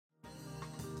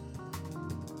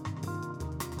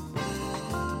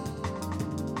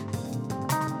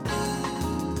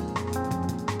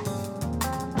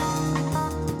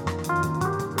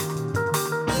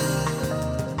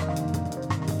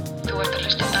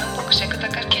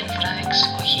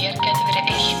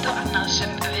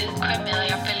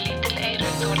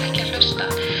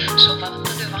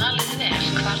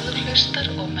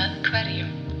hvar og með hverjum.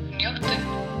 Njóttu.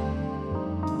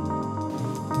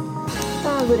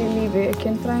 Dagur í lífi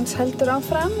kynfræðings heldur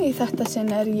áfram. Í þetta sinn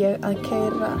ég að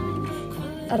keyra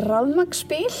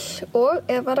rafmagnsbíl og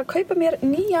ég var að kaupa mér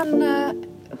nýjan,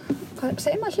 hvað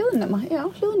segir maður, hljóðnema? Já,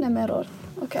 hljóðnema orð.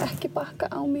 Ok, ekki bakka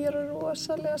á mér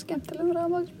rosalega skemmtilegum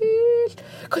rafmagnsbíl.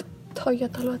 Hvað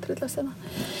Toyota alveg að trillast hérna.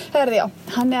 Herði já,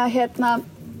 hann að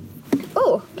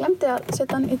glemdi að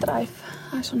setja hann í drive.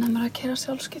 Það svona maður að keyra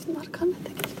sjálfskiptnar, kann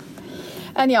þetta ekki alltaf.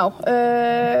 En já,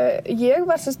 ég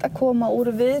var sérst að koma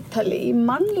úr viðtali í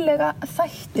mannlega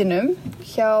þættinum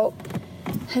hjá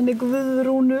henni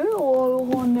Guðrúnu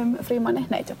og honum Frímanni,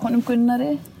 honum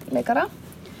Gunnari leikara,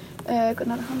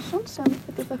 Gunnar Hansson sem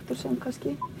þetta þekktur sem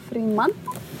kannski Frímann.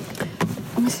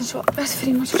 Og mér finnst þessi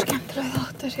Frímann svo skemmtileg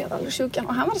þáttur, ég alveg sjúkjan.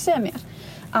 Og hann var að segja mér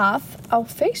að á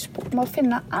Facebook má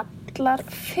finna allar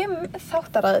 5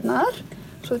 þáttaræðirnar,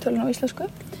 svo við tölum á íslensku,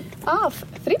 af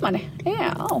Frímanni.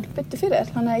 Já, byttu fyrir þér.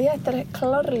 Þannig að þetta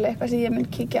klárlega eitthvað sem ég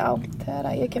mun kíkja á þegar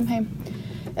ég kem heim.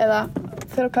 Eða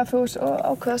fyrir á kaffihús og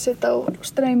ákveða að sitja og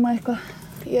streyma eitthvað.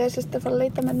 Ég sérst að fara að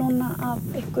leita mér núna af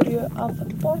einhverju að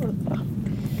borða.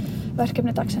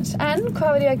 Verkefni dagsins. En hvað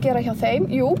var ég að gera hjá þeim?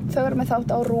 Jú, þau eru með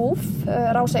þátt á RÚV,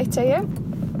 Rás 1 segi ég,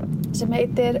 sem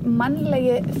heitir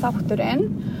Mannlegi þátturinn.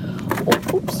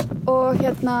 Og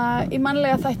í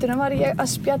mannlega þættinum var ég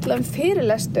að spjalla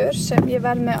fyrirlestur sem ég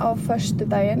verð með á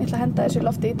föstudaginn. Ég ætla að henda þessu í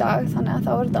lofti í dag, þannig að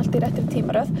þá er þetta allt í réttri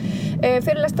tímaröð.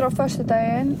 Fyrirlestur á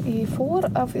föstudaginn í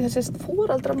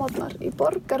foreldramótnar í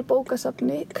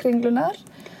Borgarbókasafni Kringlunar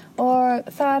og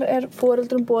þar er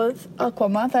foreldrum boðið að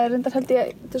koma. Það er reyndar held ég,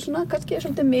 þetta er svona kannski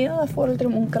svolítið miðað að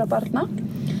foreldrum ungra barna,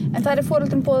 en það er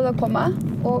foreldrum boðið að koma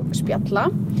og spjalla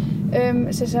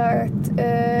sem sagt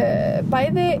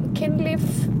bæði kynlíf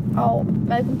á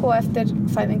meðgöngu og eftir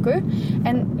fæðingu,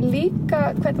 en líka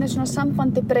hvernig svona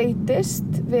sambandi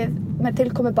breytist með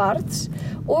tilkomu barns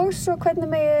og svo hvernig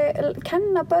megi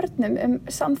kenna börnum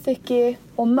samþykki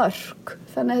og mörk.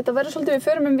 Þannig að þetta verður svolítið við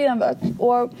förum víðan völl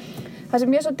og það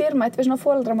sem ég er svo dýrmætt við svona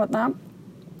foreldramótna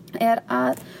er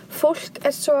að fólk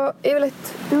er svo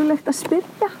yfirleitt duglegt að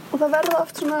spyrja og það verður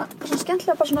oft svona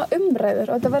skemmtilega bara svona umræður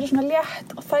og þetta verður svona létt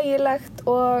og þægilegt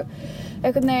og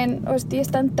einhvern veginn, ég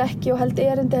stend ekki og held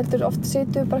erindi heldur oft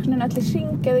situm bara allir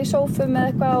hring eða í sófum eða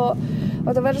eitthvað og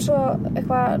þetta verður svo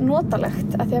eitthvað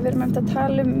notalegt af því að við erum að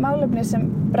tala málefni sem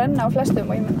brenna á flestum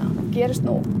og ég meina, það gerist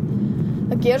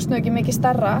nú ekki mikið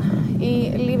stærra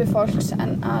í lífi fólks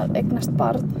en að eignast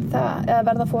barn eða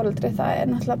verða foreldri, það er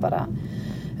náttúrulega bara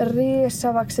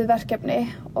risavaxið verkefni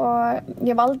og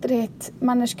ég hef aldrei hitt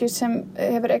mannesku sem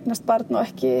hefur eignast barn og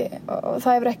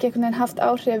það hefur ekki einhvern veginn haft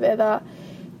áhrif eða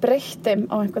breytt þeim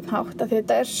á einhvern hátt af því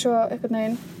þetta er svo einhvern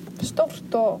veginn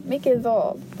stórt og mikið og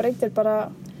breytir bara,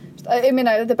 ég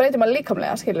meina þetta breytir maður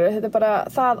líkamlega skilur, þetta er bara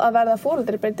það að verða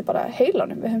foreldri breytir bara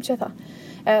heilanum, við höfum séð það,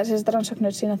 þessi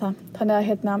rannsóknir sýna það, þannig að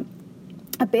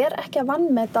það ber ekki að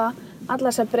vanmeta allar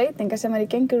þessar breytingar sem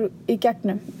gengur í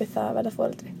gegnum við það að verða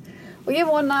foreldri. Og ég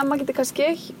vona að maður geti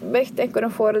kannski veitt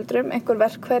einhverjum foreldrum, einhver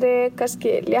verkfæri,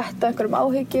 kannski létta einhverjum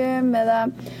áhyggjum eða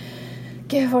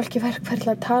gefa fólki verkfæri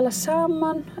til að tala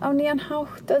saman á nýjan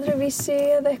hátt, öðruvísi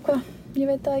eða eitthvað, ég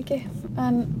veit það ekki.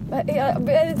 En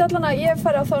ég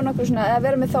fari á þá nokkru svona, eða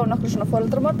vera með þá nokkru svona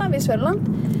foreldramótna við Sverland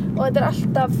og þetta er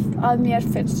alltaf að mér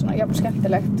finnst svona jafn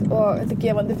skemmtilegt og þetta er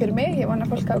gefandi fyrir mig, ég vona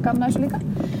að fólk hafa gaman að þessu líka.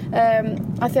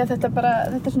 Af því að þetta er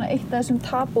svona eitt af þessum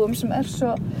tabúum sem er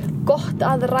svo gott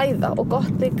að ræða og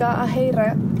gott líka að heyra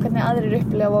hvernig aðrir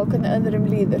upplifa og hvernig öðrum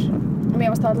líður. Mér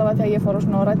varst allavega þegar ég fór á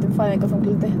svona rætt fæðing og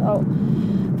þunglyndi, þá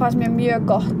fannst mér mjög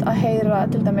gott að heyra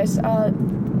til dæmis að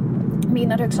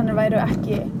mínar hugsanir væru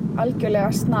ekki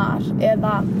algjörlega snar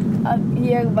eða að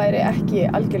ég væri ekki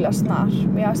algjörlega snar.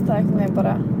 Mér fannst það einhvern veginn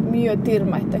bara mjög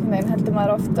dýrmætt, einhvern veginn heldur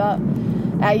maður ofta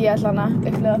að ég ætla að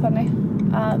upplifa þannig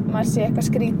að maður sé eitthvað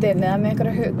skrítinn eða með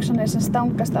einhverja hugsanir sem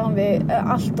stangast á við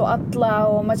allt og alla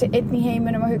og maður sé einn í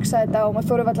heiminum að hugsa þetta og maður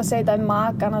þorir varla að segja þetta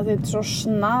makan að þetta er svo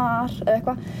snar eða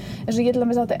eitthvað. Eins og ég til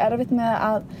dæmis átti erfitt með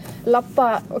að labba,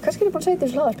 og kannski er ég búin að segja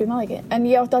þetta í hlaðvarpi, ég man ekki, en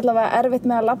ég átti allavega erfitt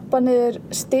með að labba niður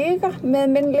stiga með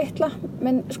minn litla,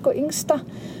 minn yngsta,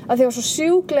 að því ég var svo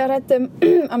sjúklega hrædd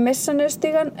að missa niður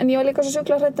stigan, en ég var líka svo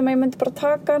sjúklega hrædd að ég myndi bara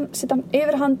taka hann, setja hann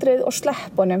yfir handrið og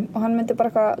sleppa honum og hann myndi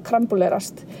bara eitthvað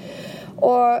krambulerast.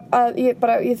 Og að ég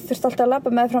þurfti alltaf að labba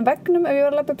með fram veggnum ef ég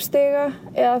var að labba upp stiga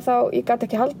eða þá ég gat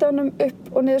ekki halda honum upp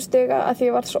og niður stiga að því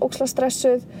ég var svo ógeðslega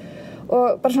stressuð og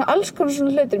bara svona alls konar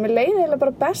svona hlutir. Mér leið eiginlega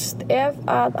bara best ef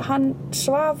að hann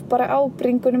svaf bara á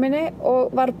bringunni minni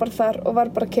og var bara þar og var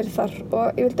bara kyrr þar og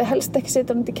ég vildi helst ekki setja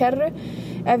hann undir kerru.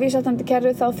 Ef ég setja hann undir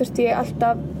kerru þá þurfti ég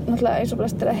alltaf náttúrulega eins og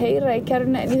flestir að heyra í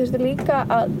kerrunni en ég þurfti líka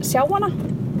að sjá hana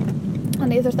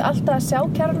Þannig ég þurfti alltaf að sjá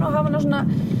kerruna og hafa hana svona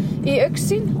í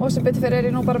augsýn og sem betur fyrir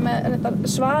ég nú bara með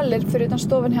svalir fyrir utan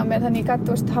stofun hjá mér þannig ég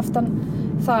gat haft hann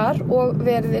þar og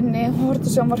verið inni og hort á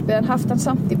sjónvarpið en haft hann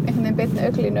samt í einhvern veginn beinni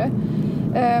auglínu.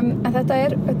 En þetta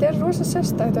er rosa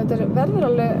sérstakt og þetta verður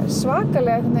alveg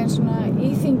svakalega einhvern veginn svona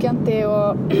íþyngjandi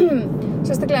og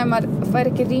sérstaklega ef maður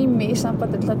fær ekki rými í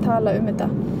sambandi til að tala þetta.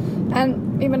 En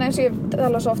ég meina eins og ég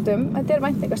tala svo oft þetta er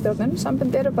væntingastjórnun,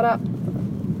 sambandi eru bara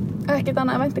ekkert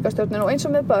annað en væntingastjórnun og eins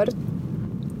og með börn,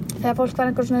 þegar fólk fær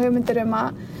einhver svona hugmyndir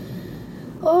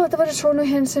að þetta verður svona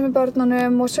hins sem í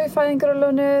börnunum og svo í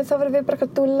fæðingarorlofinu þá verður við bara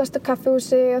eitthvað dúllast á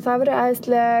kaffihúsi og það verður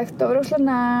æðislegt og verður óslega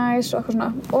næs og eitthvað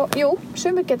svona. Og jú,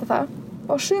 sumir geta það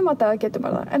og suma daga getur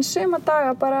maður það. En suma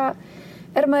daga bara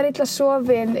er maður illa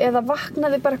sofin eða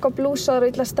vaknaði bara eitthvað blúsaður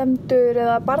og illa stemdur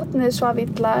eða barnið svaf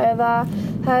illa eða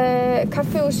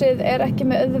kaffihúsið er ekki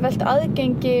með auðvelt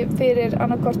aðgengi fyrir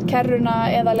annarkvort kerruna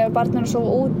eða lefa barninu að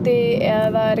sofa úti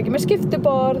eða er ekki með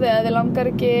skiptuborð eða þið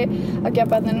langar ekki að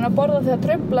gefa barninu að borða þegar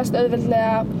truflast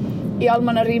auðveldlega í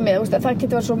almannarými. Það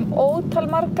getur verið svo ótal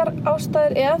margar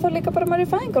ástæður eða þá líka bara maður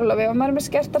í fæðingarorlofi og maður er með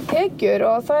skertar tekjur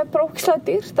og það er bara ógeðslega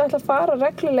dýrt að ætla að fara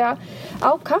reglulega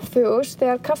á kaffihús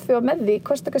þegar kaffi og með því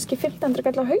kostar kannski 1500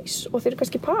 kall á haus og þeir eru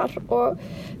kannski par og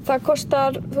það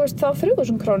kostar þá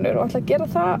 3000 krónur og ætla að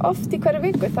gera það oft í hverju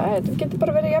viku. Það getur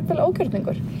bara verið jafnvel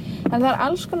ógjörningur. En það er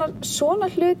alls konar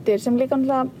svona hlutir sem líka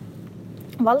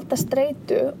valda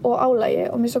streitu og álagi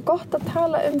og mér er svo gott að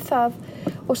tala það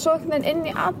og svo inn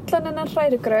í allan þennan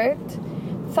hrærigraut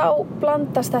þá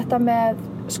blandast þetta með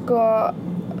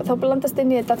þá blandast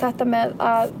inn í þetta með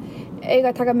að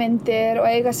eiga að taka myndir og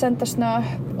eiga að senda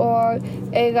snöpp og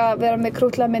eiga að vera með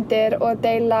krútlega myndir og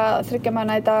deila 3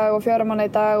 mánaða í dag og 4 mánaða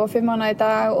í dag og 5 mánaða í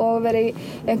dag og vera í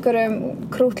einhverjum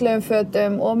krútlegum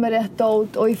fötum og með rétt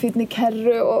dót og í fínni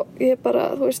kerru og ég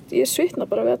bara, ég svitna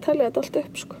bara við að telja þetta allt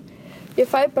upp Ég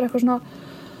fæ bara eitthvað svona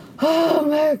oh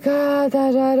my god,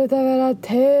 það er þetta að vera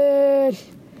til.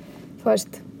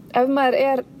 Ef maður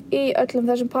er í öllum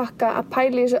þessum pakka að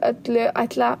pæla í þessu öllu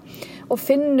ætla og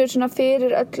finnur svona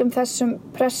fyrir öllum þessum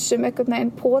pressum einhvern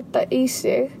veginn pota í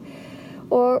sig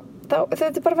og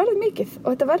þetta bara verður mikið og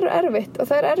þetta verður erfitt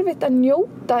og það er erfitt að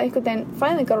njóta einhvern veginn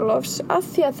fæðingarorlofs af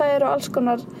því að það eru alls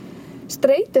konar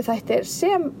streituþættir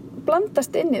sem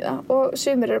blandast inn í það og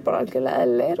sumir eru bara algjörlega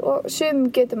eðlilegir og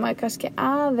sumir getur maður kannski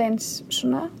aðeins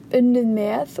svona unnið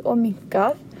með og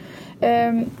minnkað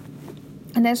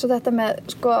en eins og þetta með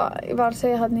ég var að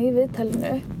segja þarna í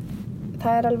viðtalinu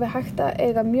það er alveg hægt að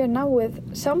eiga mjög náið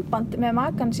samband með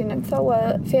makann sínum þó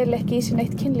að fel ekki í sín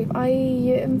eitt kynlíf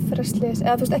umferðarslys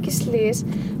eða ekki slys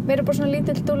mér er bara svona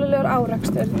lítill dúllulegur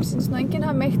árekstur mér finnst enginn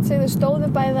hafa meitt sig þau stóðu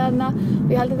bæði þarna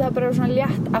og ég held að það bara svona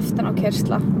létt aftan á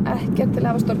keyrsla ekkert til að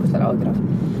hafa stórkostlegar áhyggjur af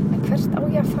en hvert á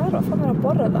ég að fara og fá mér að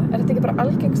borða það er þetta ekki bara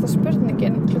algengsta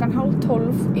spurningin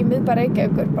 11:30 í miðbæ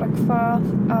Reykjavíkur bara hvað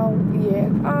á ég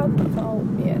að fá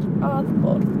mér að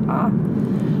borða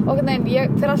og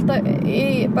ég fer alltaf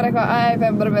í bara eitthvað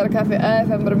fæm bara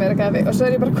meira kaffi og svo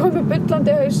er ég bara komið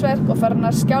bullandi hausverk og farin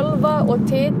að skjálfa og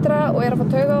titra og er að fá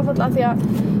taugaáfall af því að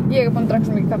ég er búin að drekka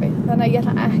svo mikið kaffi þannig að ég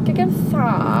ætla ekki að gera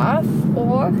það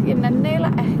og ég nenni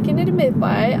eiginlega ekki niður í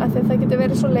miðbæ af því að það getur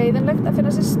verið svo leiðinlegt að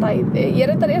finna sér stæði ég er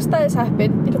reyndar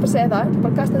stæðisheppin, ég ætla bara að segja það ég ætla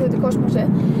bara að kasta þetta í kosmosið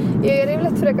ég er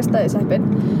yfirleitt frekar stæðisheppin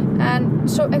en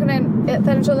svo einhvern veginn,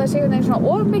 það er eins og það sé einhvern veginn svona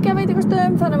of mikið að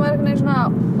veitingastöðum þannig að maður einhvern veginn svona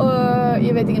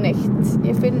ég veit ekki neitt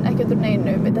ég finn ekki undir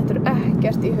neinu, þetta er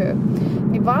ekkert í hug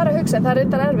ég var að hugsa, það er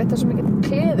reyndar erfitt það er svo mikið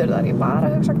kliður þar, ég var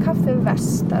að hugsa Kaffi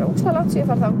Vest, það er ógeðslega langt sem ég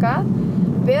fara þangað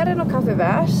vera inn á Kaffi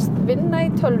Vest, vinna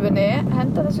í tölvunni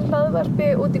henda þessu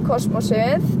hlaðvarpi út í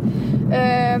kosmosið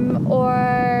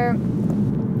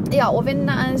og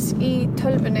vinna aðeins í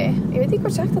tölvunni ég veit ekki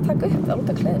hvað sagt að taka upp það út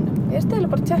af klæðinu ég er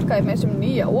stæðilega bara að tjekka í mig sem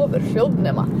nýja ofur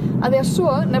hljóðnema að því að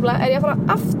svo nefnilega er ég að fara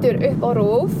aftur upp á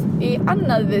RÚV í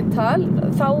annað viðtal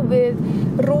þá við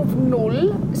RÚV 0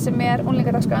 sem er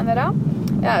unglingadagskráin þeirra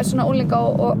svona unglinga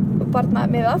og barna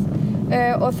miðað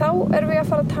og þá erum við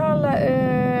að fara að tala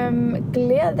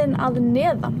Gleðin að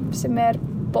neðan sem er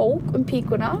bók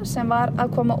píkuna sem var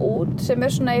að koma út sem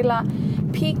er svona eiginlega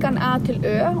píkan A til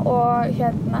Ö og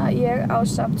ég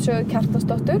ásamt Sögu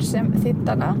Kjartansdóttur sem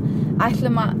þýddana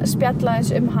ætlum að spjalla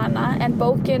eins hana en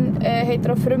bókin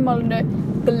heitir á frummálinu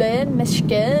Gleðin með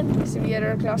skeið sem ég er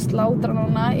örugglega að slátra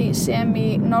núna í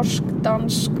norsk,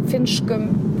 dansk,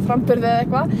 finskum framburði eða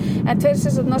eitthvað en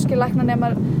 2 norskir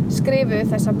læknanemar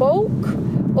skrifuðu þessa bók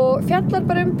og fjallar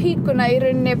bara píkuna í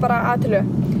rauninni bara A til Ö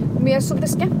og mér er svolítið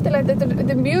skemmtilegt,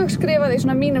 þetta er mjög skrifað í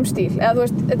svona mínum stíl eða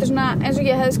þetta er svona eins og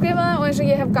ég hefði skrifað það og eins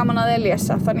og ég hef gaman að því að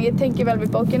lesa þannig ég tengi vel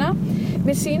við bókina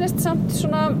mér sýnist samt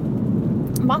svona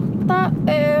vanta,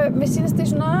 mér sýnist því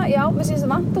svona, já, mér sýnist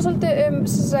vanta svolítið sem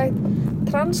sagt,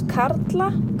 transkarla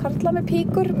með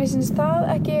píkur, mér sýnist það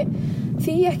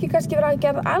ekki kannski vera að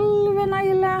gera alveg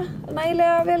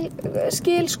nægilega vel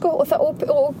skil sko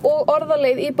og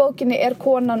orðaleið í bókinni er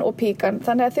konan og píkan,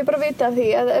 þannig að þið bara vita af því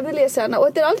að ef þið lesa hana, og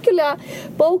þetta er algjörlega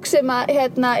bók sem að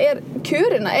er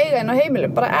kjörin að eiga inn á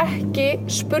heimilum, bara ekki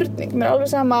spurning, mér er alveg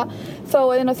sama þó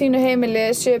að inn á þínu heimili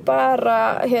séu bara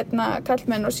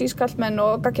kallmenn og sískallmenn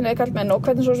og gagnkynhneigðir kallmenn og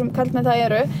hvernig svo sem kallmenn það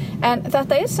eru, en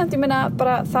þetta er samt, ég meina,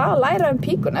 bara það að læra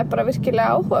píkun er bara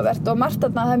virkilega áhugavert og margt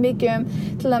þarna það er mikið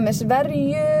til dæmis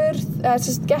verjur,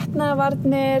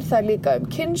 getnaðarvarnir, það er líka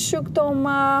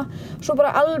kynnsjúkdóma, svo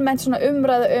bara almennt svona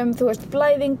umræða þú veist,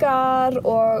 blæðingar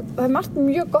og það er margt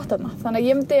mjög gott þarna, þannig að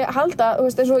ég myndi halda, þú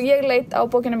veist, eins og ég leit á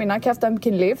bókina mína, Kjafta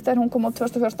kynlíf, þegar hún kom á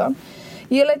 2014,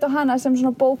 ég leit á hana sem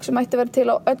svona bók sem ætti að vera til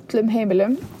á öllum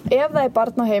heimilum. Ef það er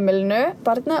barn á heimilinu,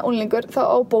 barn eða unglingur, þá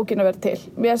á bókin að vera til.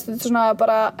 Mér finnst þetta svona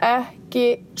bara ekki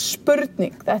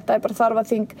spurning. Þetta er bara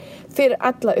þarfaþing fyrir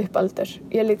alla uppaldur.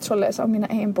 Ég lít svoleiðis á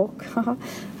mína eigin bók.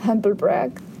 Humble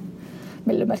brag.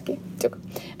 Millumerki.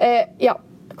 Já,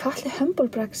 hvað ætli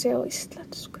humble brag sé á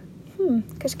íslensku?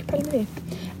 Kannski pæli með því.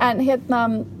 En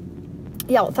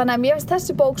já, þannig að mér finnst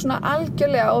þessi bók svona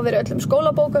algjörlega og verið öllum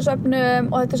skólabókasöfnum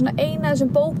og þetta er svona eina af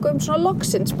þessum bókum, svona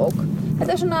loksins bók.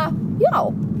 Þetta er svona, já,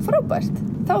 frábært.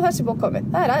 Þá er þessi bók komin,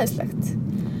 það er æðislegt.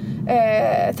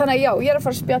 Þannig að já, ég er að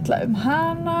fara að spjalla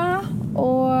hana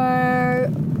og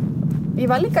ég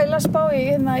var líka að spá í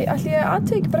ætli ég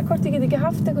atviki bara hvort ég get ekki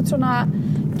haft eitthvað svona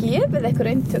gefið eitthvað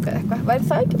eintök eða eitthvað. Væri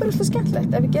það ekki bara alltaf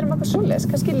skemmtilegt ef við gerum eitthvað svoleiðis?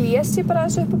 Kannski les ég bara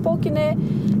þessu upp á bókinni,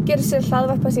 gerir sér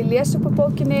hlaðvarp að ég les upp á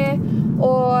bókinni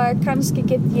og kannski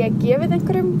get ég gefið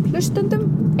einhverjum hlustundum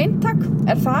eintak.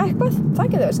 Er það eitthvað? Það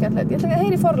getur verið skemmtilegt. Ég ætla ekki að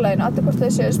heyra í forlaginu allir hvort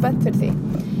þau séu spennt fyrir því.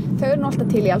 Þau eru nú alltaf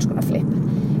til í alls konar flip.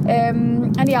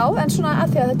 En já, en svona að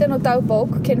því að þetta er nú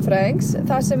dagbók kynfræðings,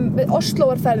 það sem við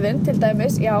Oslóarferðin til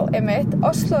dæmis, já, einmitt,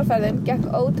 Oslóarferðin gekk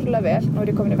ótrúlega vel. Nú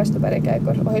er ég komin í Vesturbæ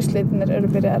Reykjavíkur og haustlitirnir eru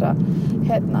byrjaðir að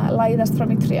læðast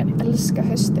fram í trén. Ég elska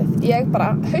haustið.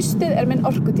 Haustið er minn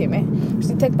orkutími.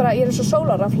 Ég er svo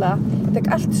sólarraflega. Ég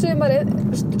tek allt sumarið,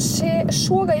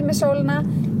 soga í mig sólina,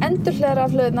 endurhleða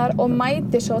rafhlöðurnar og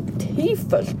mæti svo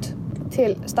tíföld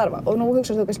til starfa og nú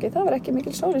hugsar þú kannski það var ekki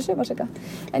mikil sól í sumarsika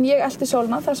en ég elti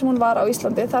sólina þar sem hún var á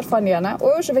Íslandi, þar fann ég hana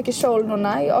og svo fekk ég sól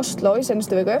núna í Oslo í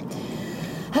seinustu viku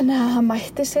þannig að það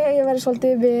mætti segja að ég væri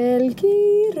svolítið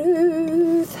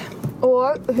velgýruð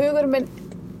og hugur minn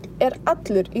er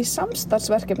allur í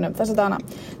samstarfsverkefnum þessa dagana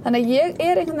þannig að ég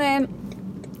er einhvern veginn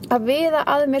að viða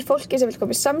að mér fólki sem vil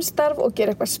koma í samstarf og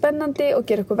gera eitthvað spennandi og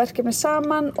gera eitthvað verkefni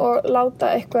saman og láta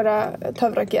eitthvað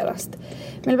töfra gerast.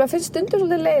 Mér bara finnst stundur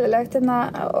svolítið leiðilegt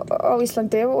á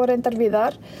Íslandi og reyndar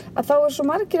víðar að þá er svo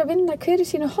margir að vinna hver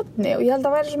í sínu horni og ég held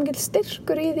að væri svo mikill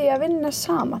styrkur í því að vinna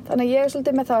saman. Þannig að ég er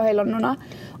svolítið með það á heilanum núna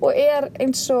og er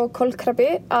eins og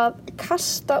kolkrabbi að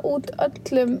kasta út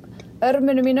öllum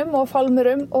örmunum mínum og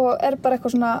fálmurum og er bara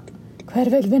eitthvað svona hver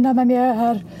vil vinna með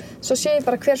mér? Svo sé ég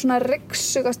bara hver svona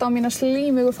ryggsugast á mína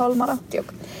slímugu fálmara.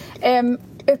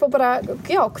 Upp á bara,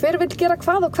 já, hver vil gera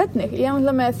hvað og hvernig? Ég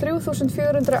hef með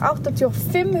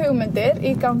 3485 hugmyndir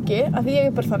í gangi, af því ég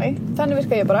er bara þannig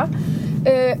virka ég bara.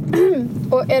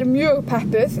 Og er mjög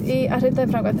peppuð í að hrinda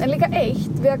þeim framkvæmt. En líka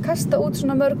eitt við að kasta út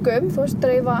svona mörgum, þú veist,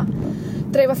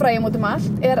 dreifa fræjum út um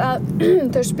allt, er að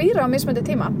þau spíra á mismunandi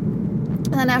tíma.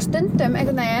 Þannig að stundum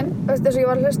einhvern veginn, þess að ég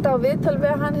var að hlusta á viðtal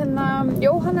við hann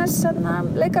Jóhannes,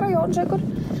 leikara Jóhannes Haukur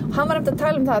og hann var að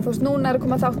tala það, þú veist, núna er að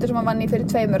koma þáttur sem hann vann í fyrir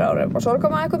 2 árum og svo er að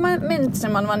koma eitthvað mynd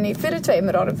sem hann vann í fyrir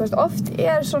 2 árum, þú veist, oft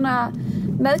er svona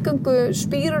meðgöngu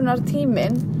spírunar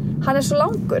tíminn, hann er svo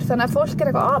langur, þannig að fólk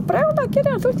er eitthvað, brjála,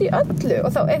 gerir hann, þú ert í öllu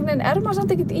og þá einhvern veginn er maður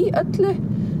samt ekkert í öllu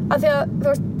að því að þú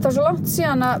veist, það er svo langt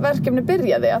síðan að verkefni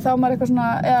byrjaði að þá maður eitthvað svona,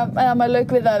 eða maður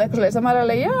lauk við það eða eitthvað svoleiðis, þá maður er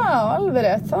alveg, já, alveg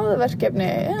rétt, það er verkefni,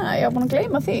 já, ég var búin að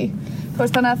gleyma því. Þú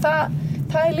veist, þannig að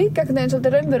það er líka einhvern veginn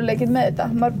svolítið raunveruleikinn með þetta.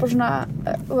 Maður bara svona,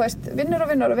 þú veist, vinnur og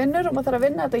maður þarf að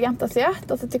vinna þetta jafnt og þétt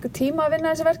og það tekur tíma að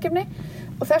vinna þessi verkefni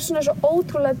og þess vegna er svo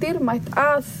ótrúlega dýrmætt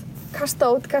að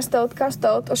kasta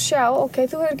út og sjá, ok,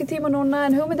 þú hefur ekki tíma núna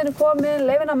en hugmyndin er komin,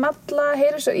 leyfin að malla,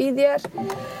 heyri svo í þér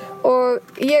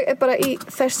og ég er bara í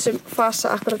þessum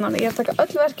fasa akkurat núna. Ég er að taka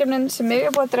öll verkefnin sem ég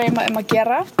er búin að dreyma að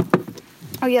gera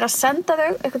og ég er að senda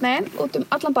þau einhvern veginn út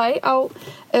allan bæ á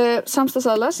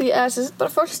samstagsaðla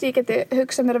bara fólk sem ég geti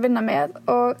hugsað mér að vinna með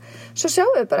og svo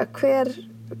sjáum við bara hver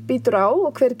býtur á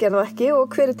og hver gerir það ekki og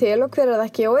hver er til og hver er það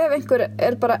ekki og ef einhver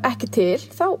er bara ekki til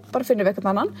þá bara finnum við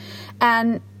eitthvað annan en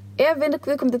ef við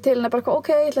komum til en er bara ok,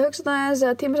 ég ætla að hugsa það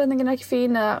eða tímasetningin er ekki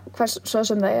fín eða hvers svo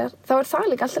sem það er þá er það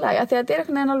líka alltaf lagi því að þetta er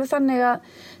einhvern veginn alveg þannig að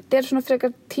þetta svona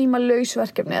frekar tímalaus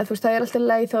verkefni, þú veist, það alltaf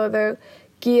leið þá að þau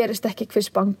gerist ekki quiz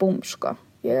bang boom, sko.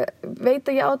 Ég veit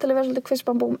að ég á til að vera svolítið quiz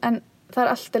bang boom, en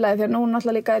það alltaf leið, því að nú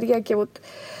náttúrulega líka ég að gefa út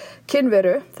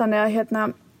kynveru, þannig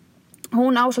að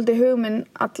hún á svolítið hugminn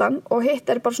allan og hitt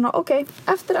bara svona, ok,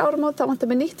 eftir áramót þá vantar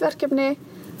mér nýtt verkefni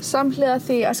samhliða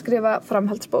því að skrifa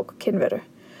framhaldsbók kynveru.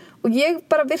 Og ég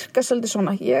bara virka svolítið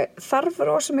svona. Ég þarf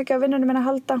rosa mikið að vinnunum minna að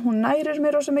halda, hún nærir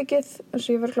mér rosa mikið, eins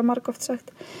og ég verður margoft sagt.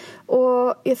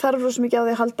 Og ég þarf rosa mikið á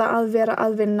því að halda að vera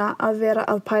að vinna, að vera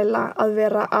að pæla, að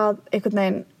vera að einhvern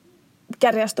veginn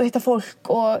gerjast og hitta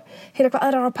fólk og heyra hvað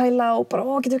aðrar að pæla og bara,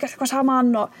 getum við gert eitthvað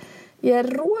saman og ég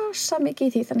rosa mikið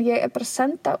í því, þannig ég bara að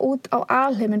senda út á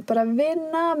alheiminn, bara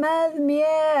vinna með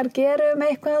mér, gerum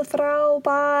eitthvað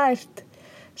frábært.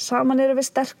 Saman erum við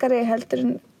sterkari heldur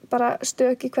en bara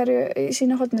stök í hverju í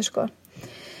sínu horni, sko.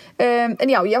 En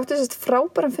já, ég átti þess að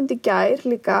frábæran fund í gær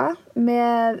líka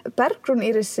með Bergrún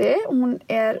Írisi, hún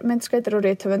myndskreitar og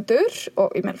rithöfundur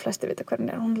og ég meina flesti vita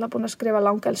hvernig hún búin að skrifa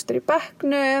Langelstur í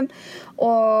bekknum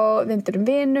og Vindurinn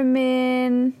vinur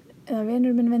minn, eða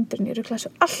vinur minn Vindurinn í rugla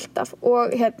svo alltaf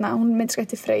og hún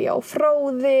myndskreitti Freyja og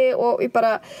Fróði og ég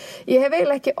hef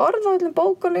eiginlega ekki orð á öllum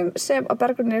bókunum sem að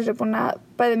Bergrún Írisi búin að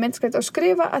bæði myndskreitt og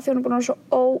skrifa að því hún búin að vera svo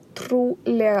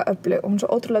ótrúlega öflug og hún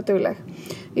svo ótrúlega dugleg.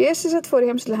 Ég fór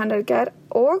í heimsókn hennar í gær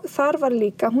og þar var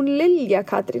líka hún Lilja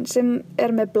Katrín sem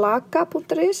með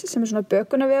blaka.is sem svona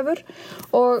bökunavefur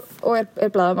og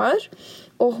er blaðamaður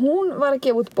og hún var að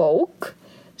gefa út bók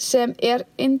sem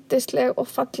yndisleg og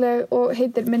falleg og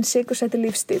heitir Minn sykursæti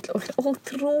lífstíl og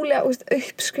ótrúlega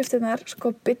uppskriftirnar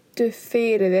sko byttu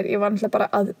fyrir þér. Ég var náttúrulega bara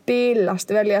að bilast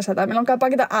vel í að setja. Mér langaði að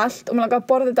baka þetta allt og mér langaði að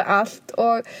borða þetta allt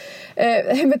og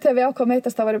þegar við ákváðum að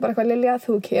hittast þá var ég bara eitthvað Lilja,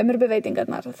 þú kemur upp í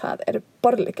veitingarnar, það er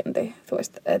borðliggjandi, þú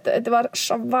veist. Þetta var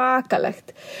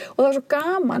svakalegt og það var svo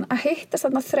gaman að hittast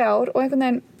þarna þrjár og einhvern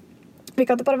veginn við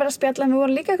gáttum bara að vera að spjalla en við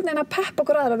vorum líka einhvern veginn að peppa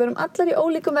okkur aðra. Við erum allar í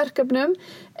ólíkum verkefnum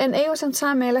en eigum samt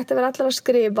sameiginlegt að vera allar að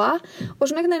skrifa og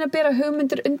svona einhvern veginn að bera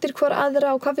hugmyndir undir hver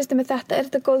aðra og hvað finnst þér með þetta, er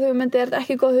þetta góð hugmynd, er þetta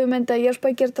ekki góð hugmynd, ég er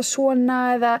bara að gera þetta svona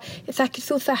eða þekkir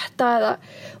þú þetta eða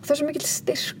og það er svo mikill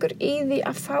styrkur í því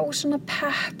að fá svona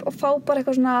pepp og fá bara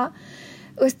eitthvað svona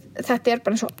þetta er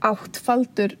bara eins og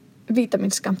 8-faldur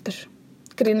vítamínskammtur.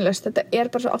 Grínlaust, þetta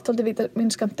er bara svo 8-faldur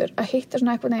vítamínskammtur að hitta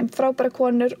svona einhvern veginn frábæra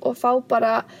konur og fá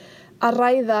bara að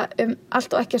ræða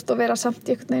allt og ekkert og vera samt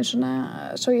í einhvern veginn svona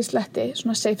svo ég sletti,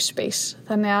 svona safe space.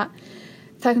 Þannig að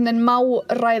það einhvern veginn má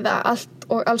ræða allt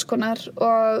og alls konar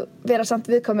og vera samt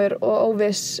viðkvæmur og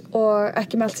óviss og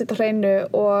ekki með allt sitt á hreinu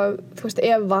og þú veist,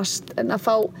 efast en að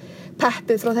fá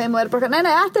peppið frá þeim og er bara, nei,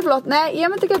 þetta er flott, nei, ég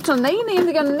myndi ekki svona, nei, ég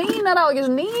myndi ekki neina ráð, ekki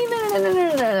svona,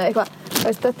 nei, eitthvað.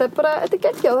 Þetta er bara, þetta er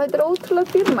geggjað og þetta er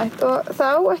ótrúlega dýrmætt og þá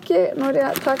ekki, nú er ég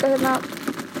að taka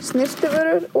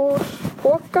snyrtivörur úr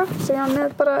poka sem ég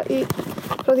með bara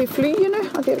frá því fluginu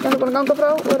að ég ekki búin að ganga frá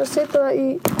og að setja það í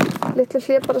litlu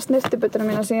hlébarða snyrtibutuna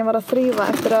mína sem ég var að þrífa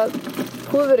eftir að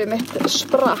húðurinn mitt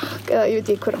sprakk eða ég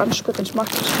veit ekki hver anskotinn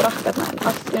smakkur sprakk þarna en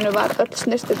allt var öll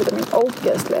snyrtibutuna mín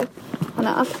ógeðsleg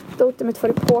þannig að allt dótið mitt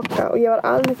fór í poka og ég var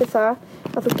alveg til það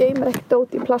að þú geymir ekki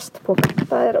dót í plastpoka.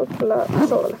 Það er ótrúlega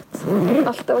sóralegt.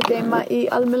 Alltaf að geyma í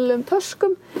almennilegum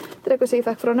töskum. Þetta er eitthvað sem ég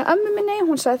fekk frá henni ömmu minni,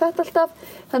 hún sagði þetta alltaf.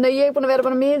 Þannig að ég er búin að vera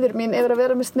bara miður mín yfir að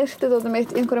vera með snyrtidótið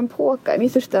mitt í einhverjum poka. En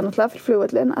ég þurfti það náttúrulega fyrir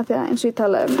flugvöllin af því að eins og ég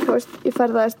talaði þú veist, ég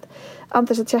ferðaðist án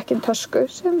þess að tjekka inn tösku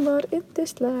sem var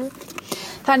yndislegt.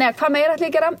 Þannig að hvað meira ætla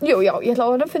ég að gera? Jú, já, ég ætla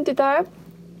að honum fund í dag.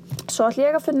 Svo ætla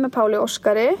ég að funda með Páli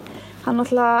Óskari.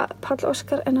 Páll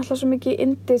Óskar er náttúrulega svo mikið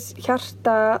yndis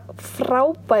hjarta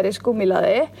frábæri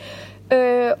skúmilaði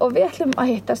og við ætlum að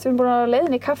hittast, við erum búin að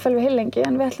leiðin í kaffi alveg heilengi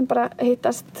en við ætlum bara að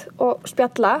hittast og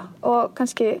spjalla og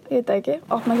kannski, ég veit það ekki,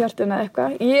 opna hjörtuna eða eitthvað.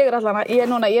 Ég er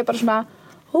bara svona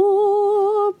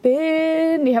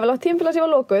hópin, ég hef alveg tímabil að ég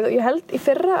var lokuð og ég held í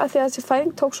fyrra að því að þessi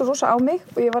fæðing tók svo rosa á mig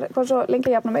og ég var svo lengi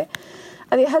að jafna mig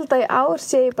að ég held að í ár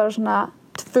sé ég bara svona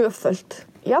 2-föld.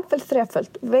 Jafnvel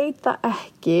 3-föld, veit það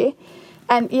ekki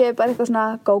en ég er bara eitthvað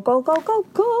svona go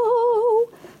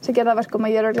sem gerða verkum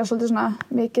að ég er örugglega svolítið svona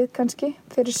mikið kannski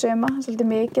fyrir suma, svolítið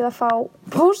mikið að fá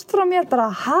post frá mér bara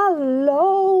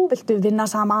halló, viltu vinna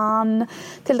saman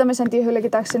til dæmis sendi ég Hugleiki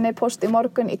Dagsinni post í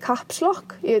morgun í caps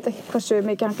lock, ég veit ekki hversu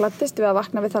mikið hann gladdist við að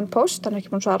vakna við þann post, hann er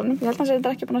ekki búin að svara hann ég held að hann er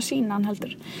ekki búin að sýna hann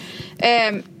heldur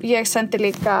ég sendi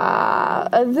líka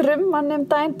öðrum mannum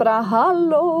daginn bara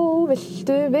halló,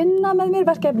 viltu vinna með mér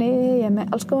verkefni, ég er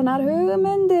með alls konar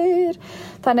hugmyndir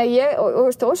þannig ég, og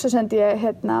svo sendi ég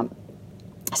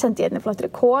einni flottri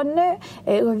konu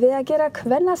eigum við að gera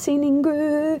kvennasýningu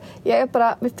ég er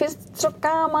bara, mér finnst svo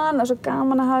gaman að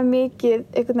hafa mikið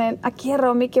einhvern veginn að gera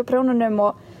og mikið á prjónunum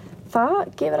og það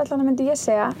gefur allan að myndi ég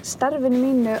segja starfinu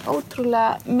mínu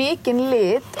ótrúlega mikinn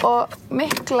lit og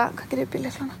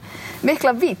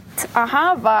mikla vídd að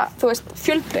hafa, þú veist,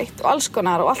 fjölbreytt og alls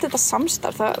konar og allt þetta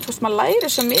samstarf, það, þú veist, maður lærir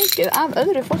svo mikið af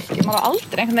öðru fólki, maður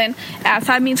aldrei einhvern veginn,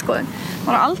 það er mín skoðun,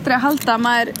 maður aldrei að halda að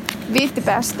maður viti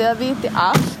best eða viti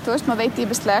allt, þú veist, maður veit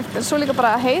ýmislegt, en svo líka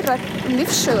bara að heyra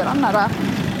lífssögur annarra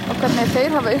og hvernig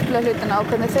þeir hafa upplifað hlutina og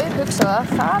hvernig þeir hugsa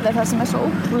það er það sem er svo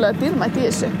ótrúlega dýrmætt í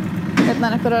þessu. Hérna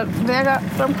er einhverjar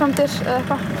vegaframkvæmdir eða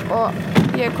eitthvað og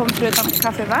ég kom fyrir utan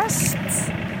Kaffi Vest.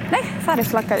 Nei, þar er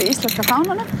flaggað í íslenska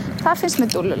fánanum. Það finnst mér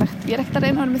dúllulegt. Ég er ekkert að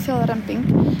reyna að vera með þjóðarembing,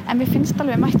 en mér finnst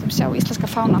alveg mættum sjá íslenska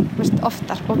fánan, þú veist,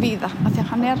 oftar og víða, af því að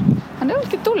hann er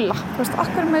ekki dúlla, þú veist,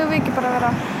 okkur megum við ekki bara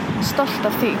vera stolt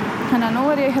af því. Þannig að nú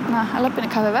er ég hérna að labba inn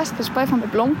í Kaffi Vest til að spæða fram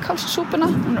með blómkálssúpuna.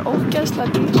 Hún er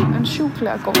ógeðslega dýr en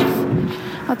sjúklega góð.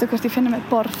 Þetta er hvort ég finna með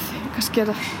borð, kannski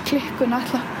er það klikkun að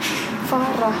ætla að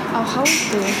fara á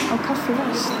hádegi á Kaffi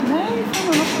Vest. Nei, það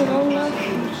var nokkuð róleg,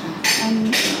 en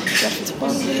gert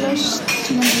borðlaust,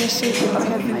 þannig að ég seti bara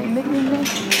hérna í miðjunni.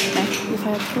 Nei, ég fæ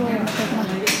að tróða hérna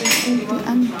út í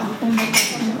enda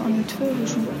og með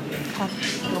 2000 kall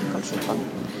blómkálssúpan.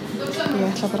 Ég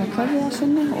ætla bara að kveðja það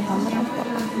sinni og hann er að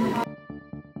borða.